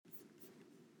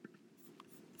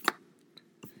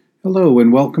Hello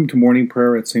and welcome to morning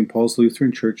prayer at St. Paul's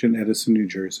Lutheran Church in Edison, New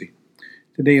Jersey.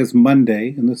 Today is Monday,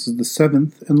 and this is the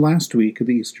 7th and last week of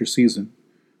the Easter season.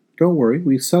 Don't worry,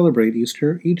 we celebrate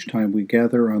Easter each time we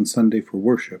gather on Sunday for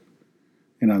worship.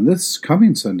 And on this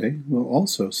coming Sunday, we'll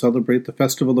also celebrate the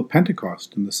festival of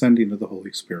Pentecost and the sending of the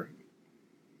Holy Spirit.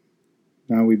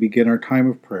 Now we begin our time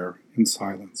of prayer in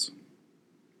silence.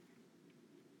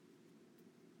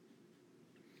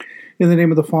 In the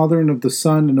name of the Father, and of the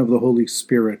Son, and of the Holy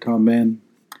Spirit. Amen.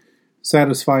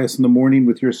 Satisfy us in the morning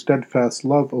with your steadfast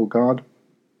love, O God,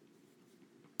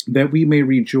 that we may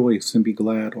rejoice and be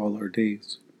glad all our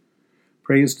days.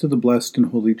 Praise to the blessed and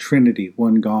holy Trinity,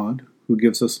 one God, who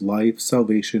gives us life,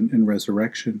 salvation, and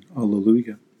resurrection.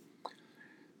 Alleluia.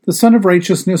 The Son of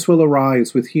Righteousness will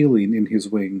arise with healing in his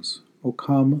wings. O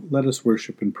come, let us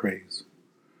worship and praise.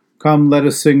 Come, let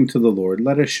us sing to the Lord.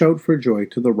 Let us shout for joy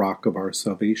to the rock of our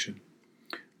salvation.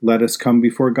 Let us come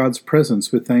before God's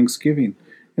presence with thanksgiving,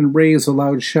 and raise a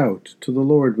loud shout to the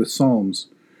Lord with psalms.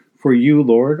 For you,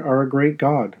 Lord, are a great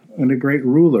God, and a great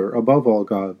ruler above all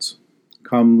gods.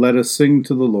 Come, let us sing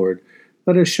to the Lord.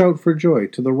 Let us shout for joy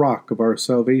to the rock of our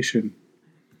salvation.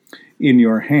 In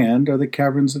your hand are the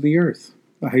caverns of the earth.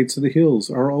 The heights of the hills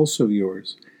are also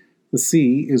yours. The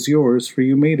sea is yours, for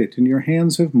you made it, and your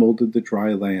hands have molded the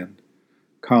dry land.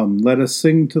 Come, let us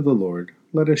sing to the Lord.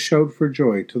 Let us shout for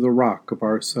joy to the rock of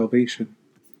our salvation.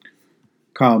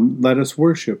 Come, let us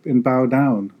worship and bow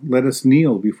down. Let us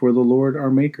kneel before the Lord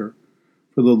our Maker.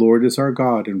 For the Lord is our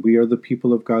God, and we are the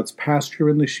people of God's pasture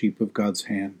and the sheep of God's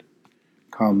hand.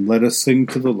 Come, let us sing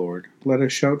to the Lord. Let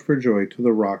us shout for joy to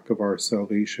the rock of our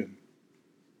salvation.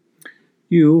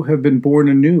 You have been born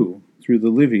anew through the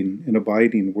living and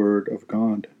abiding Word of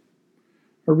God.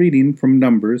 A reading from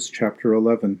Numbers chapter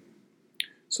 11.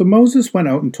 So Moses went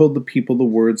out and told the people the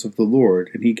words of the Lord,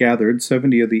 and he gathered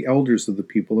 70 of the elders of the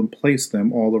people and placed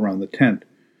them all around the tent.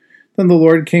 Then the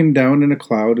Lord came down in a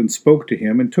cloud and spoke to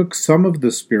him, and took some of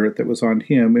the Spirit that was on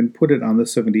him and put it on the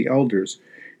 70 elders.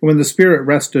 And when the Spirit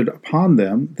rested upon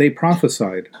them, they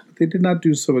prophesied, but they did not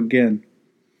do so again.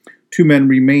 2 men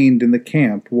remained in the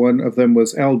camp. One of them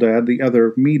was Eldad, the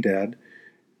other Medad,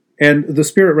 and the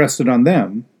Spirit rested on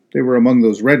them. They were among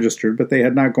those registered, but they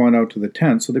had not gone out to the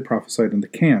tent, so they prophesied in the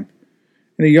camp.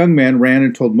 And a young man ran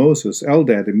and told Moses,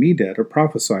 Eldad and Medad are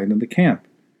prophesying in the camp.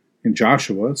 And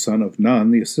Joshua, son of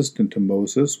Nun, the assistant to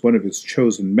Moses, one of his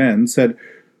chosen men, said,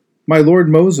 My lord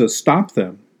Moses, stop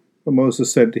them. But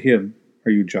Moses said to him,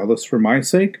 Are you jealous for my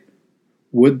sake?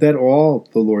 Would that all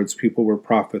the Lord's people were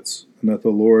prophets, and that the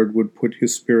Lord would put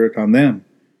his Spirit on them.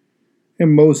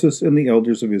 And Moses and the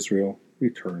elders of Israel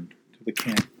returned to the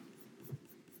camp.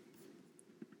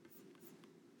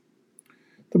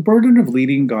 The burden of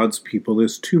leading God's people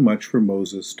is too much for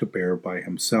Moses to bear by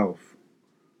himself.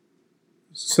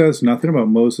 It says nothing about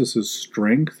Moses'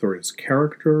 strength or his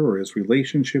character or his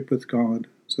relationship with God.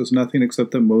 It says nothing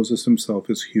except that Moses himself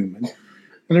is human, and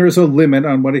there is a limit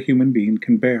on what a human being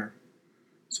can bear.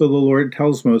 So the Lord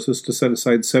tells Moses to set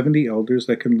aside 70 elders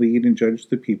that can lead and judge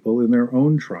the people in their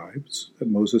own tribes, that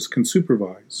Moses can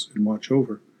supervise and watch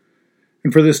over.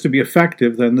 And for this to be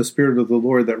effective, then the Spirit of the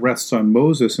Lord that rests on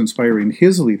Moses, inspiring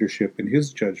his leadership and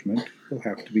his judgment, will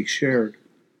have to be shared.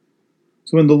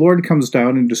 So when the Lord comes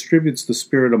down and distributes the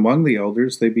Spirit among the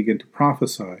elders, they begin to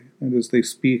prophesy, and as they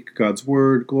speak God's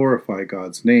word, glorify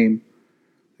God's name,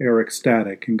 they are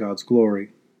ecstatic in God's glory.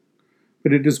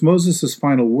 But it is Moses'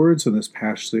 final words in this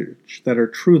passage that are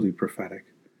truly prophetic.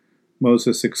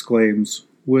 Moses exclaims,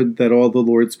 Would that all the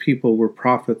Lord's people were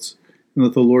prophets, and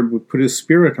that the Lord would put his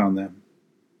Spirit on them.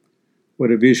 What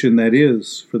a vision that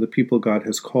is for the people God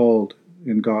has called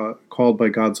by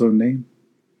God's own name.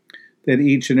 That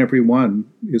each and every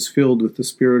one is filled with the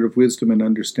spirit of wisdom and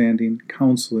understanding,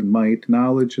 counsel and might,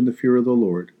 knowledge and the fear of the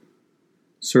Lord,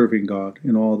 serving God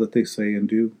in all that they say and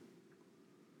do.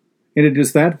 And it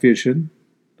is that vision,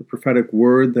 the prophetic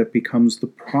word, that becomes the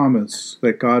promise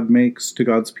that God makes to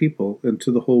God's people and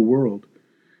to the whole world.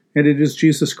 And it is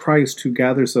Jesus Christ who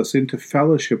gathers us into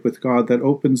fellowship with God that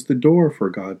opens the door for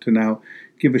God to now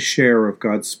give a share of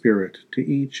God's Spirit to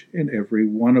each and every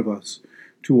one of us,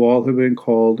 to all who have been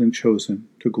called and chosen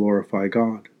to glorify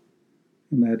God.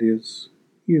 And that is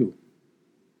you.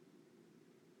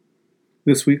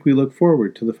 This week we look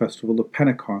forward to the festival of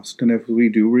Pentecost, and as we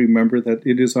do, remember that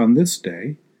it is on this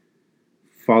day,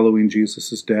 following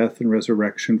Jesus' death and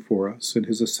resurrection for us and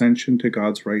his ascension to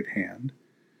God's right hand,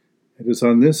 it is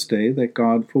on this day that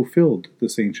God fulfilled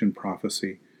this ancient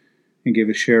prophecy and gave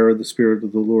a share of the Spirit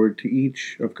of the Lord to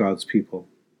each of God's people,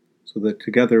 so that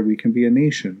together we can be a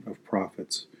nation of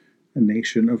prophets, a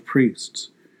nation of priests,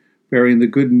 bearing the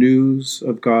good news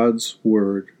of God's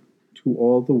word to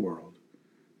all the world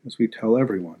as we tell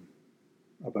everyone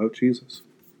about Jesus.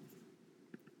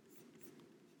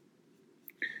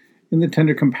 In the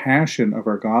tender compassion of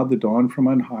our God, the dawn from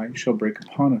on high shall break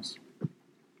upon us.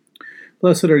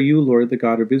 Blessed are you, Lord, the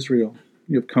God of Israel.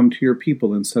 You have come to your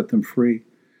people and set them free.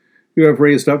 You have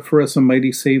raised up for us a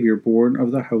mighty Savior, born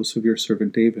of the house of your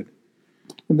servant David.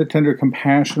 In the tender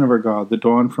compassion of our God, the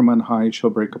dawn from on high shall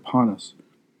break upon us.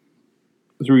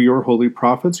 Through your holy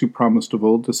prophets, you promised of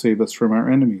old to save us from our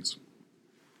enemies,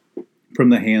 from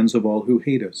the hands of all who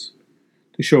hate us,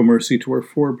 to show mercy to our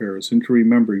forebears, and to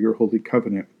remember your holy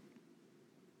covenant.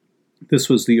 This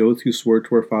was the oath you swore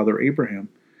to our father Abraham,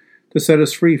 to set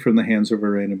us free from the hands of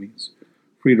our enemies,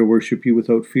 free to worship you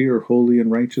without fear, holy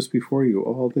and righteous before you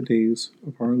all the days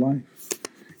of our life.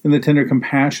 In the tender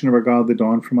compassion of our God, the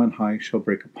dawn from on high shall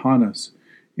break upon us.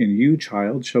 And you,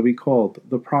 child, shall be called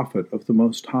the prophet of the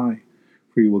Most High,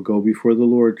 for you will go before the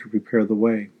Lord to prepare the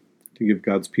way, to give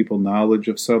God's people knowledge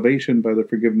of salvation by the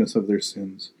forgiveness of their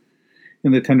sins.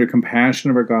 In the tender compassion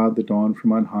of our God, the dawn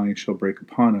from on high shall break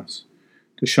upon us,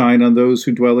 to shine on those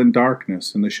who dwell in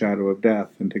darkness and the shadow of death,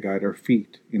 and to guide our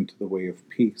feet into the way of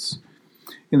peace.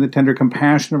 In the tender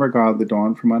compassion of our God, the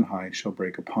dawn from on high shall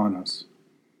break upon us.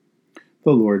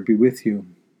 The Lord be with you.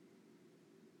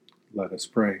 Let us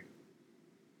pray.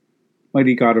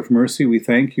 Mighty God of mercy, we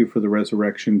thank you for the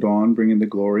resurrection dawn, bringing the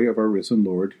glory of our risen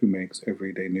Lord, who makes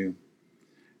every day new.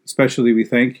 Especially we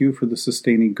thank you for the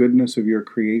sustaining goodness of your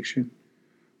creation,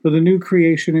 for the new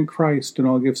creation in Christ and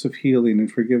all gifts of healing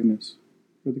and forgiveness,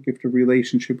 for the gift of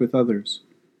relationship with others,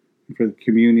 and for the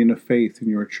communion of faith in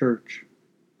your church.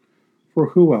 For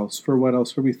what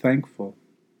else are we thankful?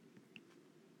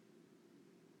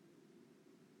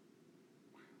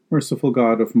 Merciful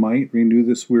God of might, renew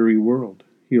this weary world,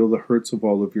 heal the hurts of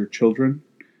all of your children,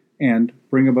 and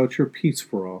bring about your peace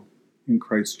for all, in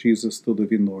Christ Jesus the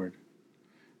living Lord.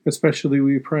 Especially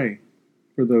we pray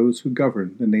for those who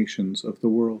govern the nations of the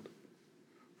world,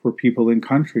 for people in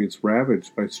countries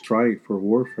ravaged by strife or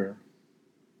warfare,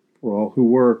 for all who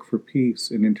work for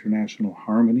peace and international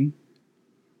harmony,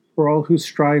 for all who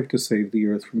strive to save the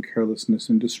earth from carelessness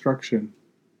and destruction,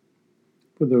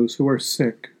 for those who are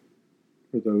sick,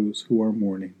 for those who are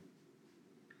mourning,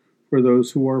 for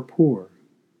those who are poor,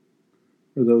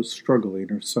 for those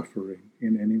struggling or suffering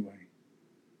in any way,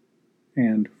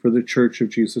 and for the Church of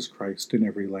Jesus Christ in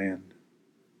every land.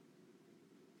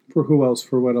 For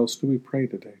what else do we pray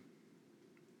today?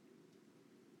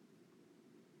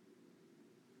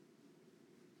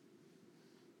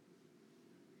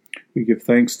 We give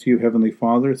thanks to you, Heavenly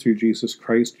Father, through Jesus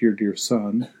Christ, your dear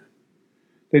Son,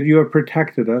 that you have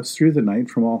protected us through the night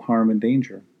from all harm and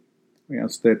danger. We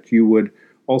ask that you would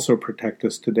also protect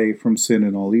us today from sin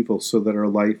and all evil, so that our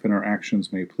life and our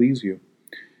actions may please you.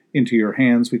 Into your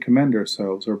hands we commend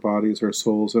ourselves, our bodies, our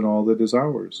souls, and all that is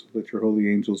ours. Let your holy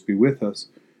angels be with us,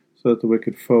 so that the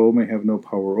wicked foe may have no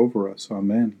power over us.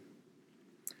 Amen.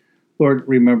 Lord,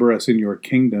 remember us in your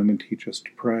kingdom and teach us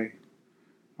to pray.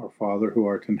 Our Father, who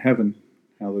art in heaven,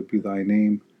 hallowed be thy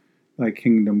name. Thy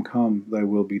kingdom come, thy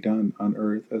will be done, on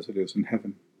earth as it is in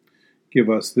heaven. Give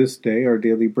us this day our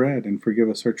daily bread, and forgive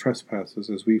us our trespasses,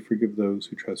 as we forgive those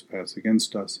who trespass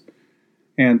against us.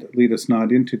 And lead us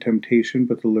not into temptation,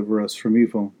 but deliver us from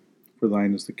evil. For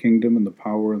thine is the kingdom, and the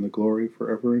power, and the glory,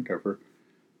 forever and ever.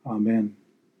 Amen.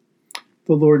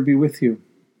 The Lord be with you.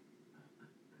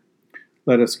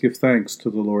 Let us give thanks to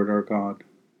the Lord our God.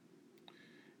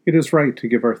 It is right to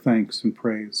give our thanks and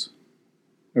praise.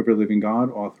 Ever-living God,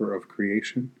 author of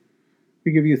creation,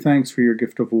 we give you thanks for your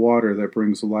gift of water that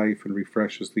brings life and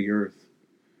refreshes the earth.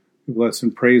 We bless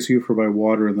and praise you, for by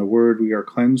water and the word we are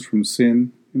cleansed from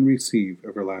sin and receive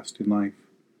everlasting life.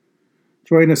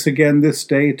 Join us again this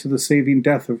day to the saving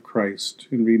death of Christ,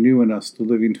 and renew in us the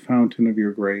living fountain of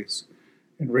your grace,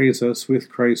 and raise us with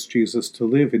Christ Jesus to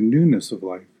live in newness of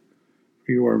life.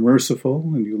 For you are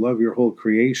merciful, and you love your whole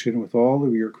creation. With all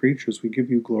of your creatures we give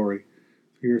you glory,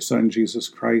 through your Son, Jesus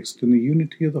Christ, in the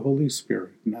unity of the Holy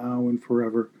Spirit, now and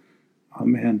forever.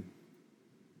 Amen.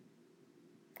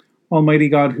 Almighty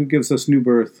God, who gives us new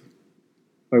birth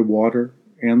by water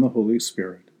and the Holy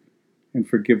Spirit, and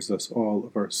forgives us all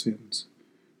of our sins,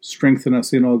 strengthen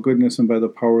us in all goodness, and by the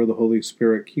power of the Holy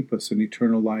Spirit keep us in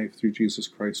eternal life through Jesus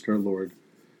Christ our Lord.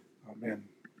 Amen.